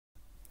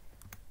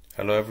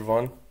Hello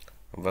everyone,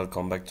 and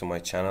welcome back to my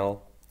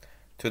channel.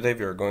 Today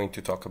we are going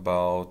to talk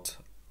about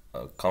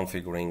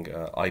configuring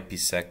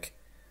IPsec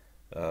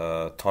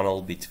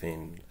tunnel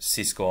between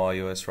Cisco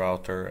IOS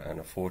router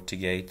and a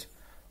FortiGate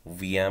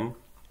VM.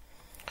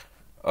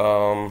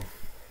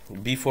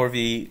 Before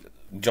we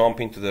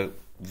jump into the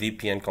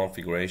VPN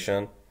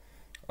configuration,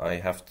 I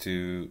have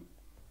to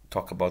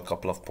talk about a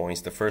couple of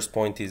points. The first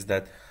point is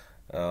that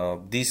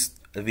this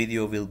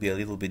video will be a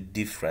little bit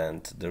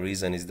different. The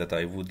reason is that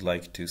I would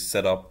like to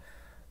set up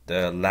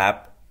the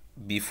lab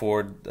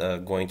before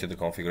going to the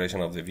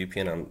configuration of the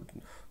VPN and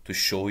to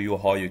show you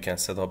how you can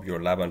set up your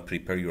lab and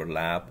prepare your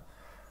lab,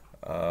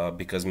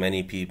 because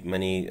many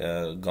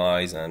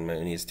guys and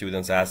many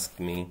students ask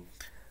me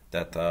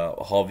that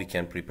how we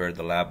can prepare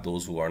the lab,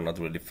 those who are not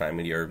really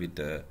familiar with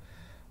the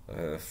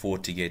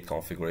FortiGate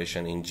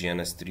configuration in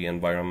GNS3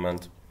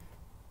 environment.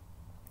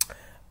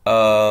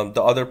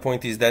 The other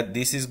point is that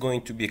this is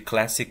going to be a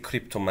classic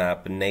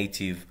CryptoMap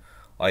native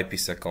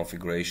IPsec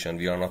configuration.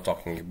 We are not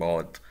talking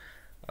about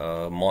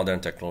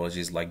modern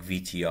technologies like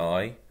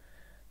VTI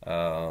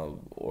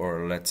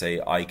or let's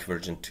say IKE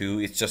version 2.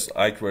 It's just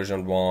IKE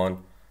version 1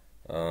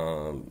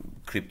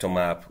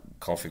 CryptoMap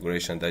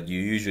configuration that you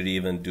usually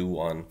even do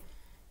on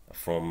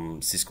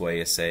from Cisco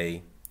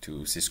ASA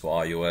to Cisco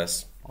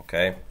IOS.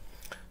 Okay,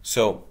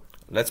 so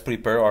let's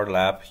prepare our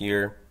lab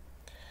here.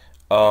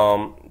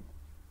 I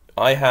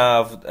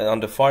have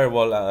on the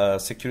firewall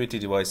security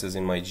devices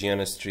in my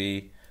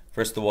GNS3.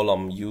 First of all,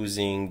 I'm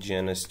using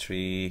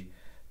GNS3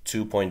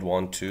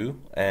 2.12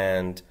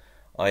 and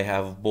I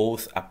have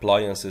both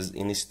appliances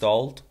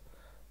installed.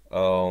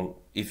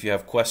 If you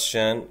have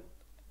question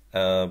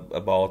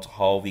about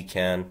how we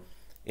can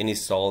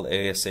install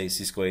ASA,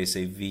 Cisco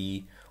ASA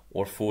V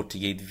or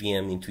FortiGate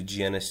VM into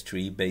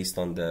GNS3 based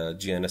on the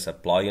GNS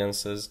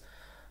appliances,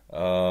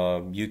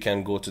 you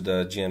can go to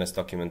the GNS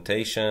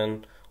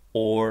documentation,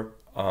 or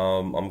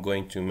I'm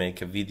going to make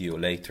a video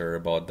later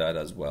about that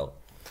as well.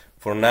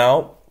 For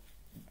now,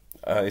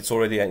 it's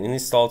already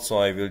installed, so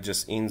I will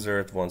just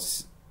insert one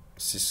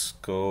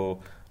Cisco,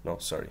 no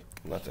sorry,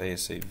 not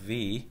ASA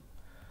V.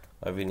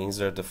 I will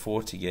insert the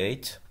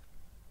FortiGate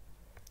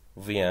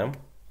VM,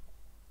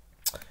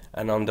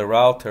 and on the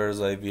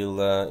routers I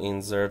will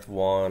insert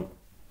one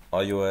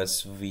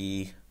IOS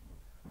V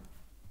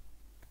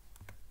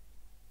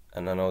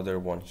and another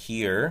one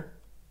here.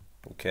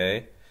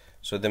 Okay,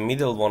 so the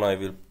middle one I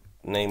will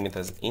name it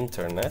as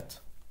internet.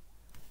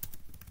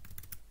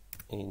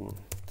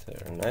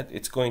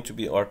 It's going to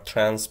be our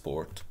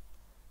transport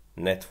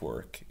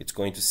network. It's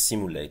going to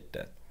simulate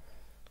that.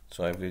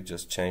 So I will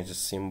just change the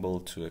symbol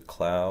to a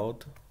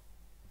cloud.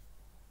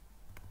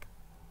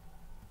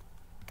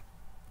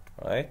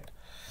 Right?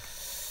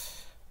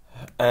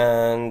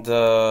 And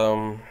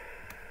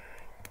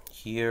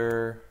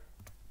here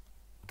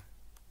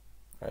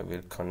I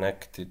will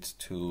connect it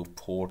to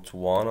port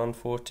 1 on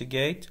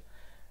FortiGate,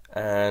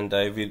 and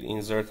I will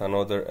insert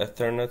another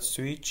Ethernet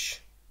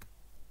switch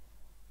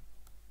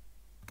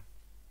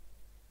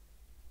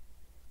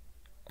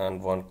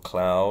and one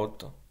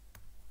cloud.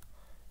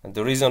 And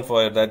the reason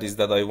for that is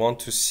that I want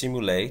to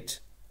simulate,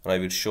 and I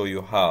will show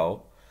you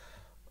how,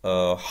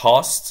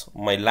 host,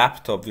 my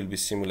laptop will be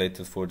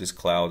simulated for this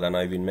cloud, and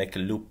I will make a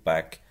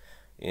loopback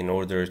in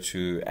order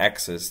to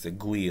access the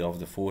GUI of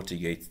the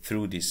FortiGate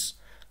through this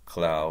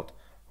cloud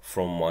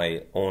from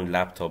my own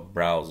laptop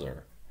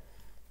browser.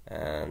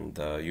 And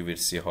you will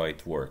see how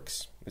it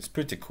works. It's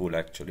pretty cool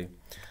actually.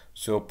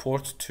 So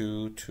port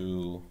 2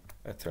 to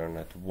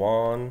Ethernet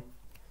 1,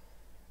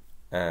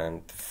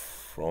 and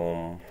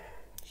from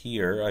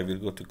here I will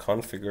go to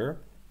configure.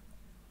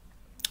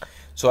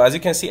 So as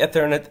you can see,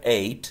 Ethernet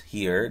 8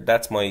 here,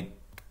 that's my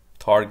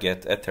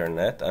target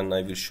Ethernet, and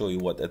I will show you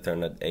what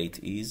Ethernet 8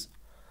 is.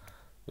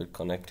 We'll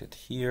connect it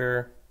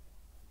here.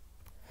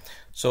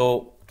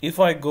 So if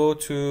I go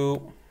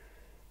to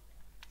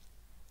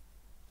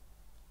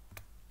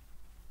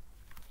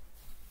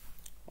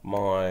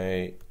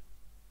my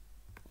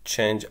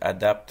change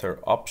adapter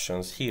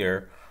options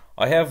here,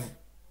 I have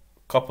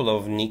couple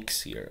of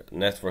NICs here,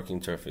 network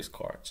interface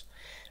cards,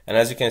 and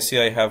as you can see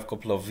I have a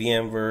couple of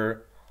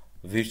VMware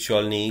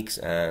virtual NICs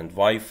and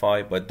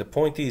Wi-Fi, but the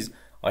point is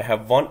I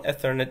have one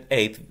Ethernet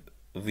 8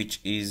 which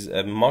is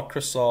a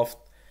Microsoft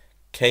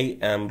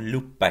KM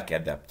loopback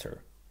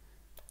adapter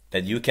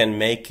that you can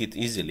make it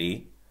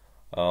easily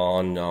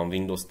on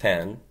Windows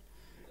 10,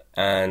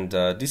 and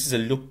this is a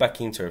loopback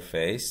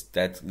interface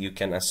that you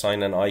can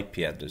assign an IP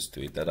address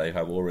to it, that I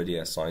have already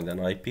assigned an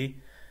IP.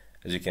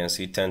 As you can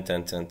see,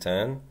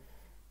 10.10.10.10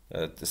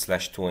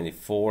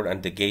 /24,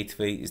 and the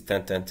gateway is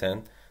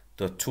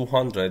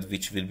 10.10.10.200,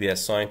 which will be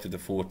assigned to the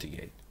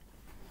FortiGate.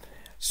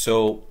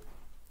 So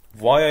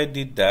why I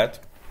did that?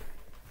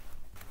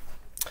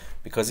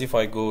 Because if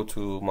I go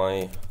to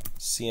my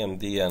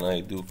CMD and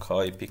I do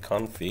IP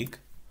config,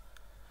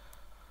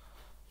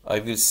 I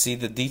will see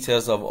the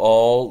details of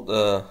all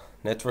the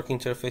network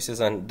interfaces,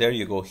 and there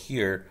you go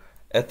here,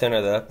 Ethernet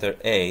adapter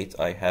 8.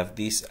 I have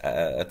this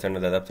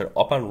Ethernet adapter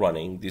up and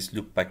running, this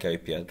loopback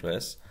IP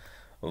address.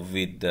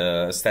 with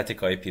the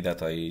static IP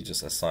that I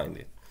just assigned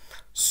it.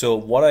 So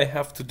what I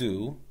have to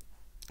do,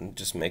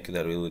 just make it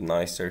a little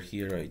nicer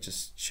here, I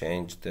just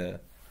change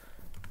the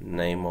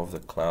name of the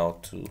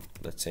cloud to,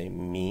 let's say,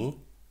 me.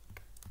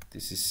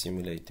 This is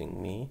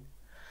simulating me.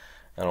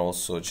 And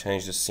also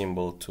change the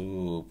symbol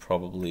to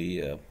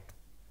probably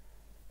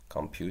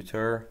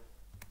computer.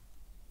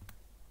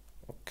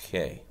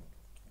 Okay.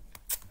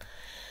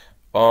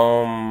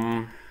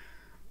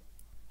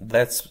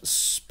 Let's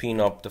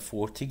spin up the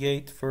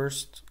FortiGate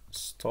first.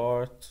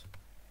 Start.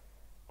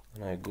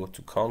 And I go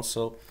to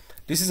console.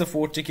 This is a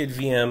FortiGate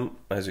VM,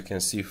 as you can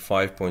see,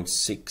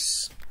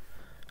 5.6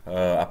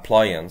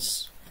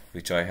 appliance,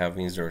 which I have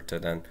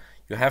inserted, and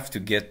you have to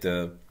get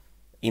the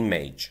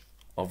image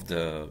of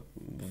the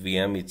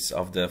VM, it's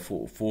of the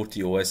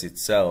FortiOS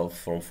itself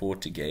from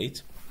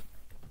FortiGate.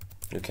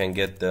 You can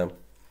get the,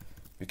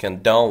 you can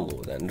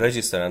download and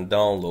register and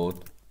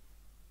download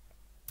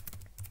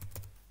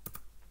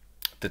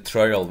the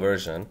trial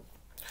version.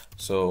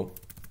 So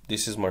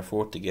this is my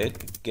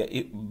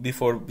FortiGate.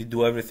 Before we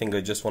do everything,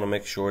 I just want to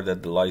make sure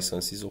that the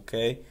license is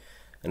okay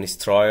and it's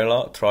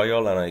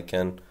trial, and I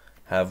can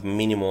have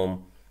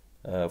minimum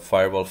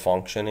firewall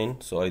functioning.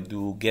 So I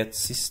do get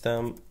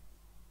system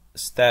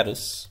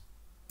status,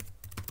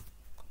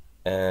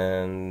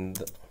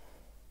 and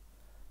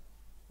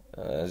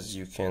as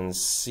you can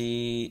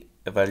see,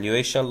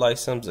 evaluation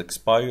license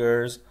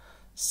expires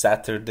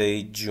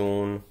Saturday,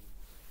 June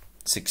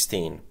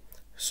 16.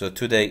 So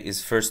today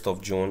is 1st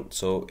of June,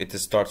 so it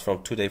starts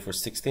from today for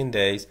 16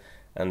 days,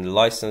 and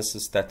license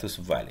status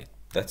valid.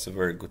 That's a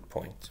very good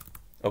point.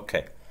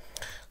 Okay,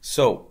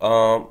 so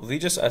we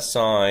just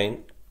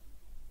assign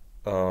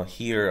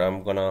here.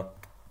 I'm gonna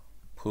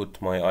put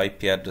my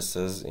IP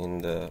addresses in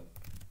the,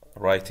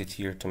 write it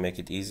here to make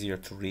it easier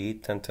to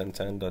read.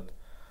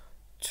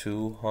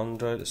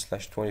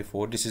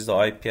 10.10.10.200/24. This is the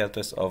IP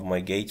address of my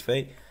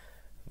gateway,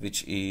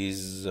 which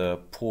is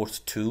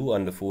port 2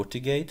 on the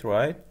FortiGate,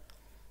 right?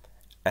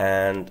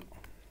 And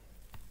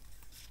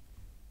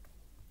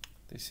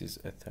this is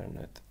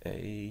Ethernet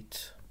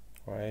 8,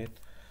 right?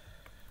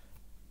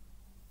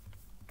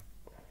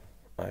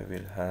 I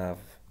will have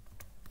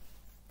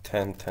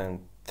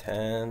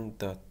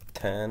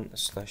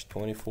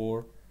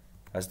 10.10.10.10/24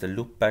 as the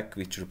loopback,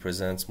 which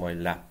represents my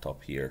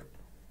laptop here.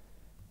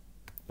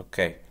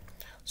 Okay,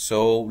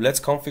 so let's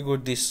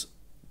configure this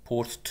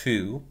port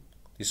 2,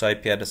 this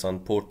IP address on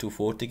port 2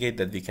 FortiGate,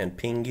 that we can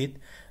ping it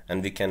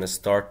and we can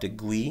start the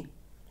GUI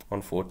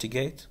on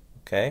FortiGate.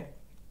 Okay,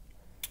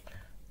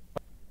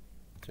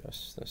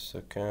 just a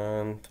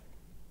second.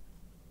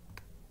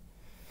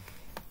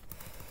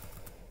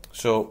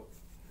 So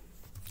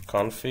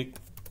config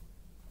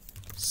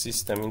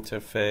system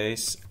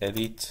interface,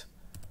 edit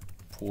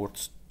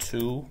port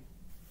 2,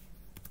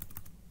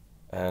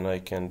 and I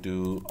can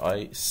do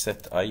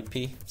set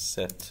IP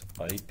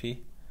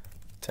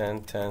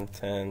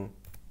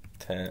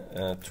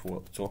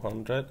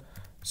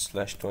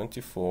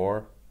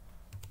 10.10.10.200/24,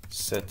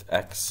 set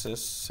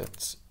access,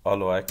 set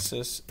allow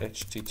access,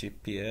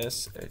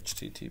 HTTPS,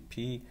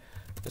 HTTP,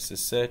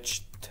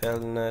 SSH,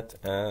 telnet,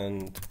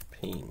 and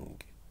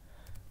ping.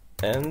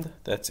 And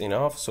that's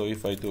enough. So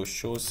if I do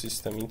show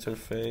system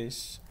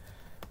interface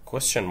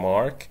question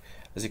mark,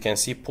 as you can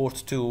see,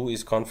 port 2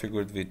 is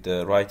configured with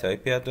the right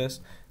IP address,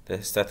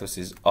 the status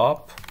is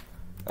up,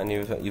 and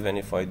even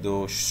if I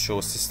do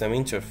show system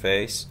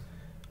interface,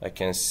 I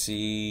can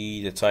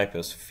see the type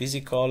as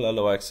physical,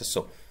 allow access,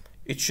 so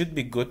it should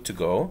be good to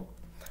go.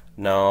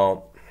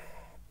 Now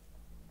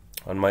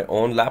on my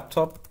own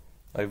laptop,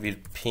 I will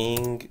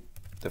ping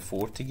the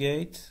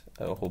FortiGate.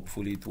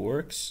 Hopefully it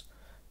works.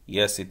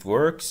 Yes, it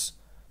works.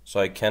 So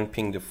I can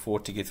ping the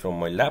FortiGate from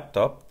my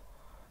laptop,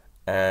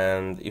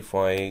 and if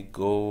I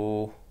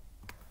go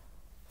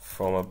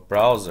from a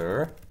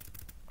browser,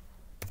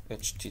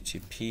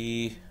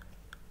 HTTP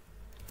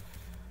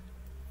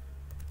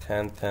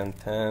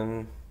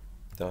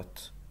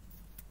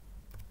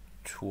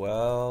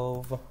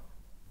 10.10.10.12,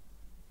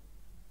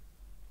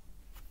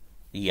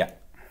 yeah,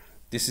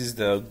 this is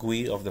the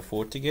GUI of the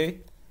FortiGate.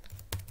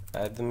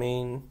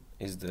 Admin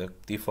is the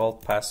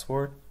default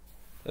password,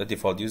 the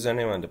default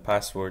username, and the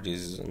password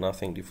is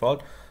nothing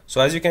default.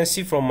 So as you can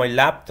see from my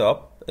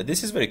laptop,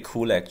 this is very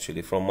cool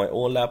actually. From my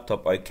own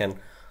laptop, I can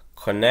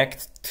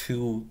connect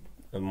to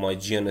my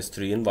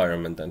GNS3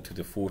 environment and to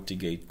the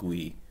FortiGate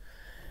GUI,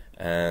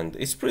 and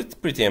it's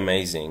pretty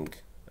amazing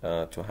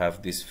to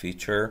have this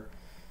feature.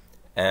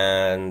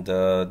 And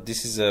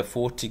this is a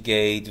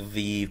FortiGate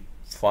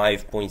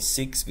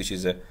v5.6, which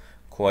is a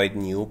quite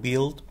new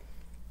build,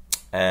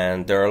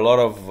 and there are a lot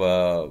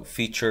of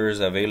features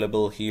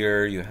available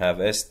here. You have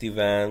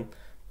SD-WAN.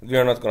 We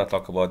are not going to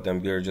talk about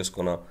them. We are just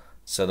going to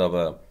set up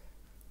a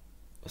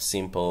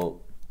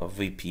simple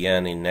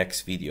VPN in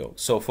next video.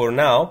 So for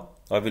now,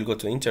 I will go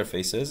to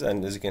interfaces,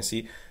 and as you can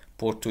see,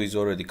 port 2 is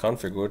already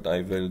configured.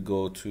 I will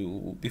go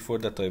to, before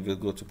that, I will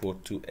go to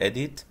port 2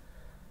 edit,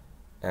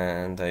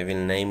 and I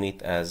will name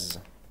it as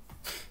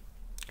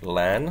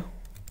LAN.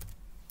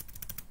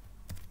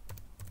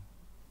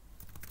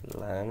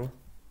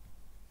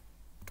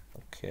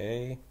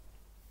 Okay,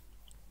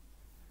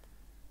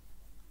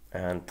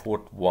 and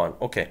port 1.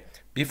 Okay,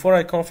 before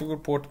I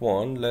configure port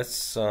 1,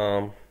 let's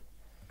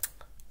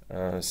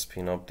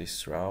spin up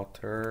this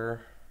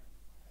router,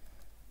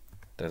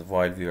 that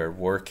while we are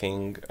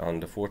working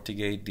on the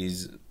FortiGate,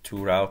 these two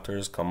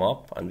routers come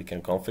up and we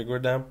can configure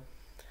them.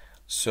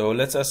 So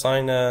let's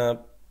assign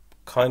a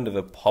kind of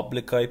a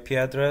public IP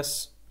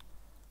address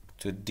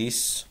to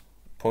this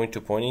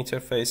point-to-point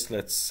interface.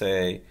 Let's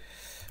say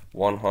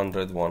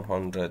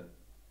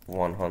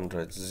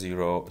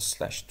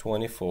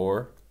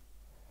 100.100.100.0/24,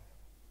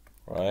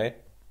 right?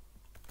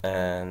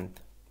 And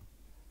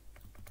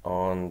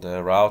on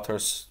the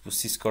routers, the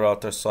Cisco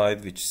router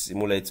side, which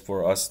simulates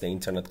for us the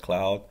internet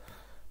cloud,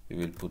 we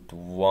will put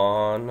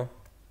 1,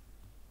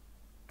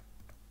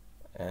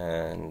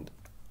 and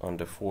on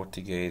the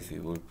FortiGate we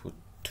will put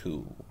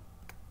 2.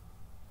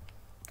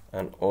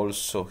 And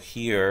also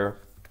here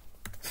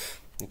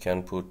you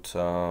can put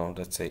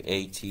let's say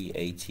 80,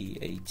 80,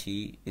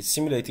 80. It's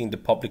simulating the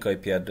public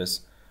IP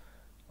address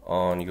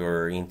on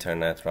your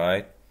internet,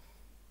 right?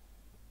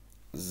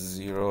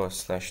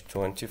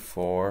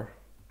 0/24,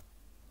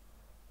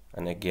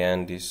 and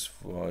again this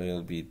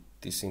will be,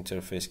 this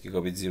interface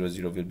gigabit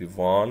 00 will be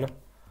 1,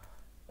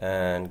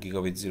 and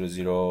gigabit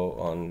 00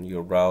 on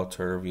your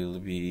router will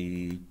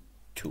be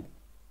 2.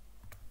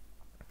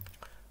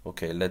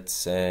 Okay, let's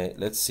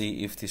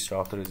see if this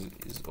router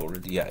is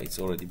already, yeah, it's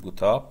already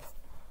boot up,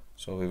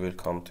 so we will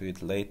come to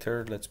it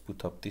later. Let's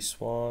boot up this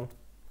one,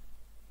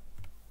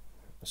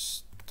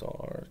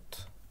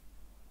 start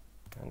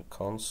and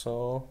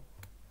console.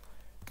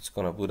 It's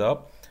gonna boot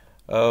up.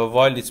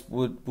 While it's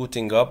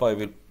booting up, I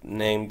will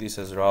name this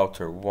as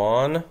router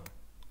 1,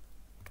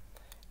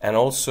 and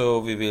also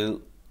we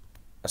will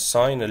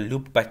assign a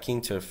loopback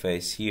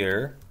interface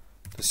here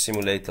to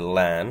simulate a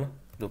LAN,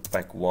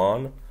 loopback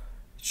 1,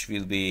 which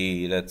will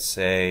be, let's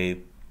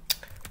say,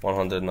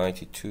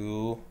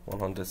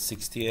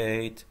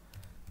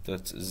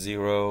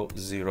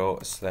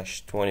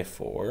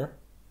 192.168.00/24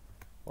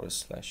 or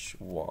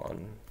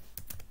 /1.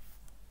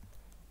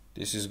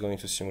 This is going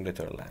to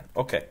simulate our LAN.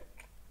 Okay.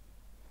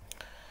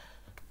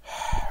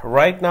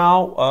 Right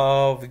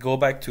now, we go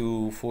back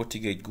to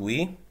FortiGate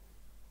GUI,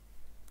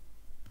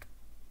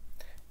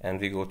 and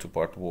we go to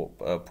port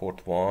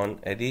 1,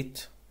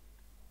 edit.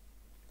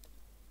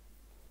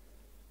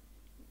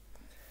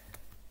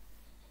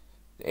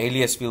 The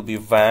alias will be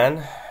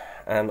WAN,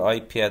 and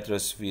IP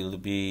address will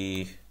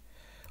be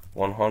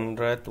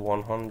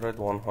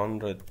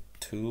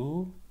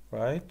 100.100.100.2,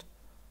 right?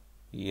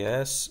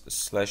 Yes,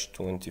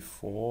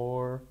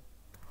 /24,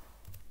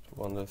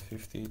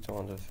 250,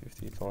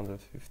 250,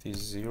 250,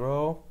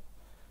 0.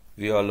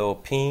 We allow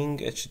ping,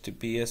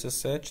 HTTP,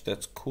 SSH,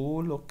 that's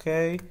cool,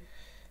 okay.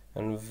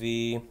 And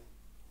we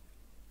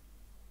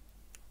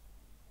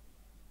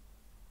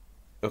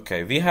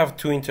have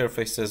two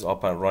interfaces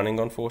up and running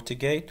on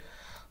FortiGate.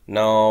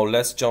 Now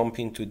let's jump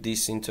into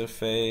this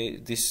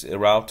interface, this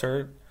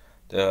router,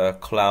 the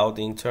cloud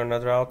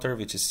internet router,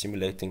 which is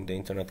simulating the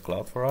internet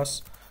cloud for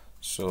us.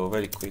 So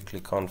very quickly,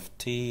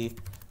 conft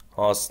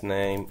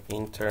hostname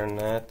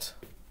internet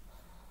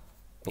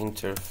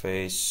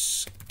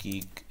interface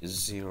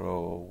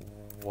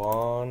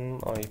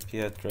gig01 IP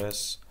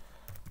address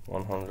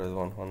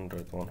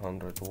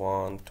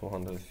 100.100.100.1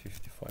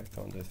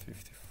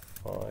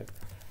 255.255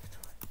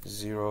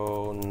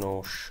 0,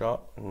 no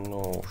shot,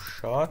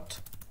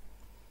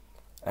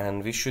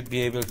 and we should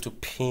be able to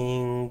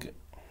ping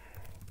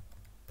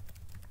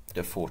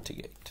the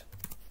FortiGate.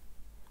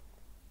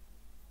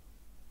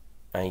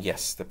 And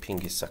yes, the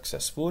ping is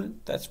successful.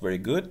 That's very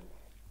good.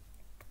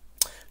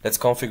 Let's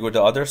configure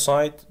the other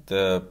side,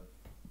 the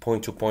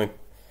point-to-point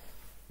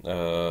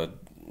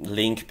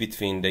link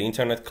between the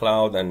internet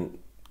cloud and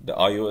the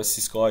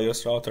Cisco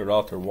IOS router,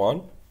 router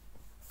 1.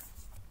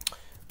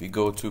 We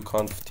go to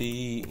conft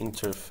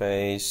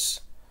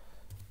interface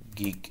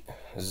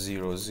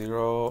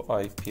gig00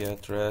 IP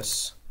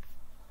address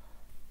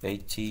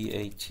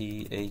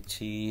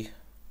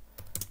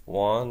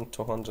 80.80.80.1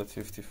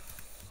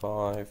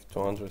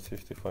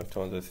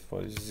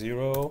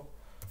 255.255.255.0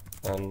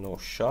 and no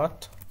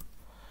shot.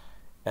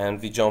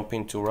 And we jump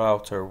into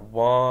router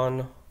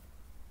 1.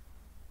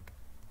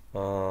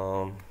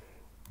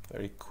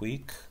 Very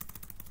quick.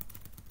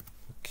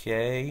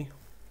 Okay.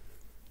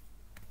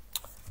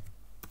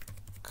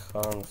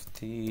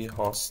 Conft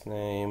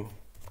hostname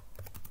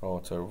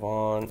router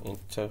 1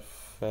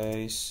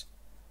 interface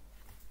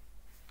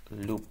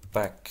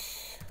loopback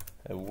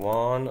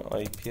 1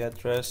 IP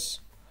address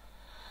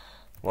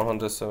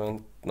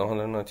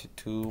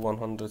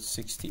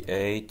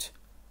 192.168.01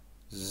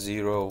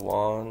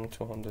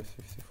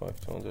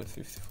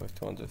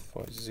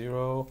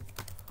 255.255.255.0.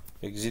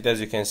 Exit.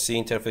 As you can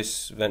see,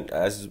 interface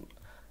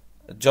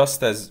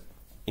just as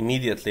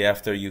immediately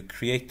after you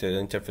create the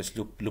interface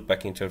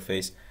loopback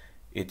interface,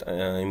 it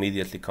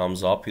immediately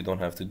comes up. You don't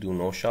have to do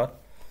no shot.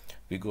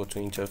 We go to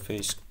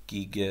interface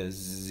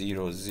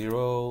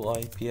gig00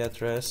 IP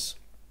address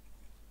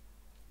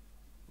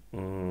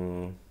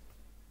 80.80.80.1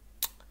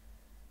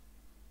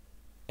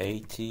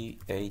 80,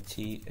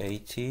 80,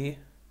 80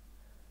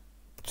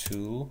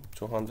 to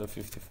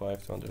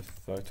 255,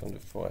 255,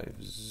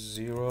 255,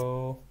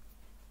 0,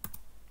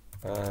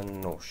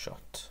 and no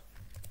shot.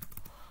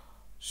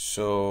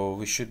 So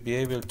we should be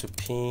able to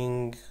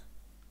ping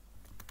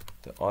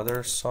the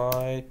other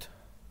side.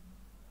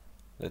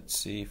 Let's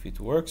see if it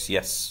works.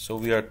 Yes, so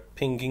we are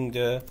pinging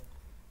the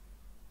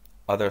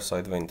other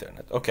side of the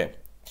internet. Okay,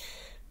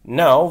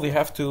 now we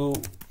have to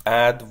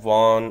add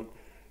one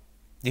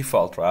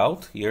default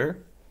route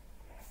here.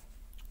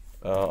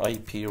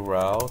 IP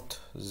route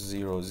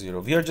 00.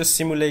 We are just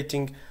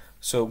simulating.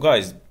 So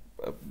guys,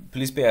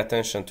 please pay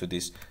attention to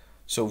this.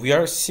 So we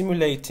are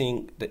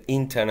simulating the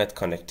internet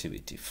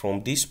connectivity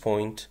from this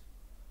point,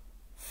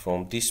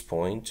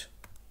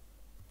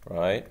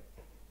 right?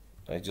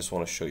 I just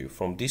want to show you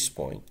from this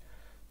point.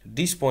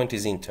 This point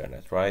is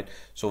internet, right?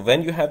 So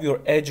when you have your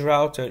edge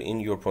router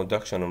in your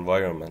production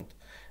environment,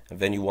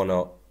 and when you want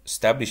to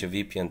establish a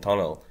VPN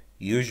tunnel,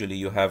 usually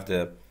you have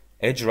the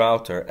edge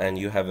router and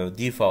you have a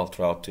default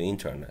route to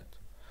internet.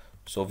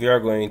 So we are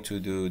going to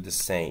do the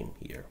same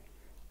here.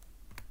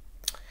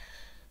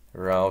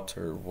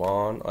 Router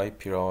 1,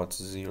 IP route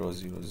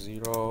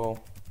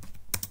 000,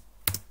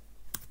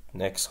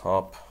 next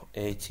hop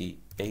 80,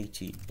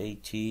 80,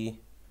 80,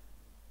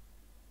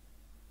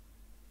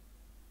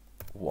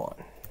 1.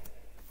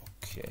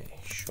 Okay,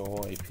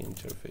 show IP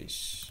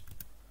interface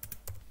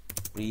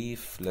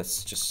brief.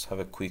 Let's just have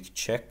a quick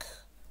check.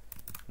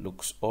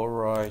 Looks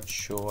alright.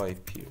 Show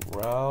IP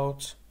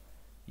route.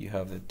 You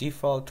have the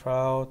default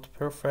route.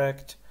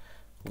 Perfect.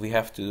 We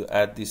have to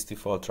add this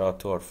default route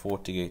to our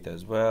FortiGate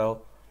as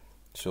well.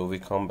 So we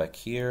come back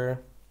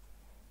here.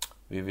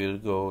 We will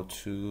go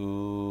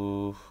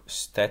to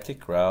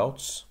static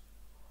routes,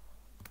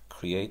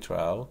 create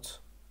route.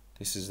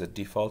 This is the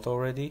default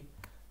already.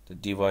 The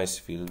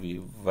device will be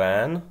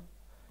WAN.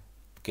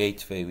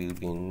 Gateway will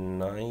be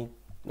 100,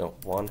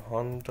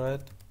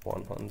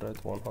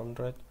 100,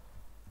 100,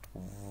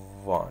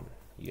 1.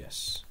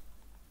 Yes.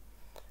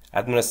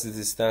 Administrative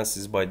distance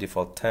is by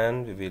default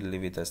 10. We will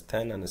leave it as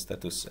 10 and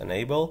status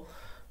enable.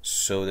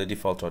 So the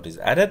default route is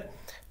added.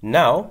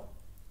 Now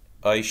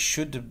I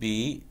should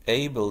be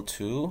able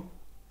to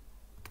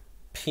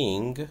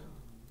ping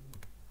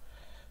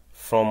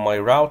from my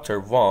router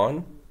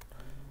 1.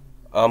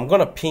 I'm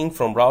gonna ping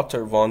from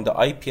router 1 the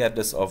IP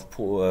address of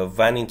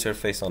WAN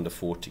interface on the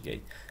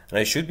FortiGate, and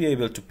I should be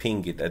able to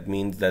ping it. That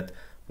means that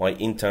my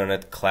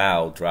internet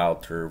cloud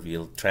router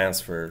will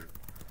transport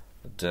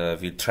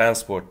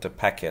the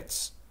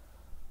packets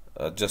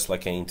just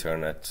like an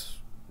internet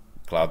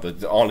cloud.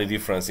 The only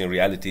difference in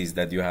reality is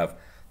that you have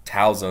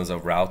thousands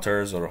of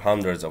routers or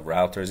hundreds of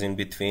routers in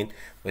between,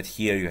 but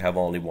here you have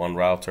only one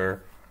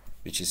router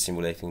which is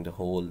simulating the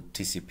whole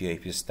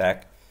TCP/IP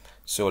stack.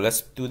 So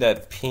let's do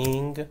that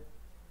ping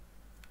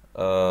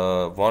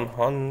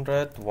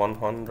 100,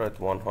 100,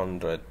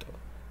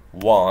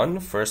 101.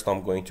 First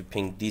I'm going to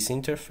ping this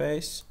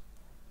interface,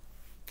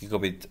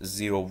 gigabit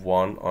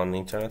 01 on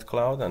internet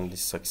cloud, and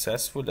it's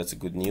successful. That's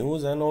good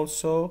news. And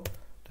also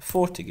the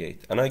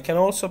FortiGate, and I can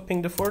also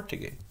ping the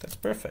FortiGate. That's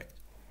perfect.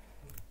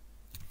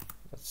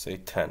 Let's say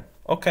 10.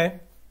 Okay,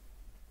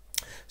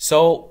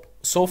 so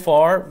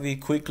far we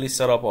quickly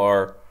set up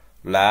our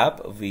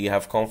lab. We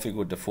have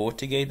configured the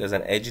FortiGate as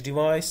an edge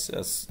device,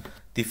 as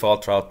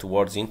default route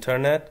towards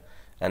internet,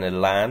 and a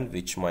LAN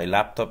which my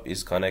laptop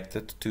is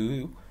connected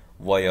to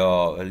via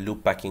a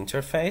loopback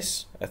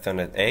interface,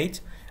 Ethernet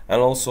 8.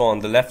 And also on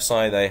the left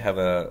side I have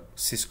a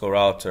Cisco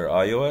router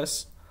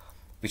IOS,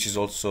 which is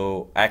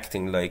also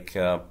acting like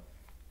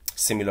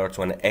similar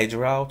to an edge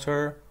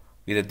router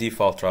with a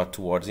default route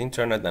towards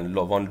internet and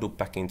one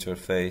loopback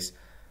interface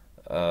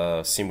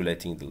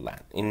simulating the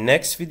LAN. In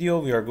next video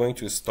we are going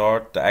to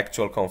start the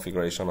actual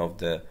configuration of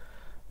the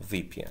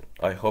VPN.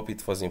 I hope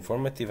it was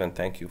informative, and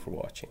thank you for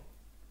watching.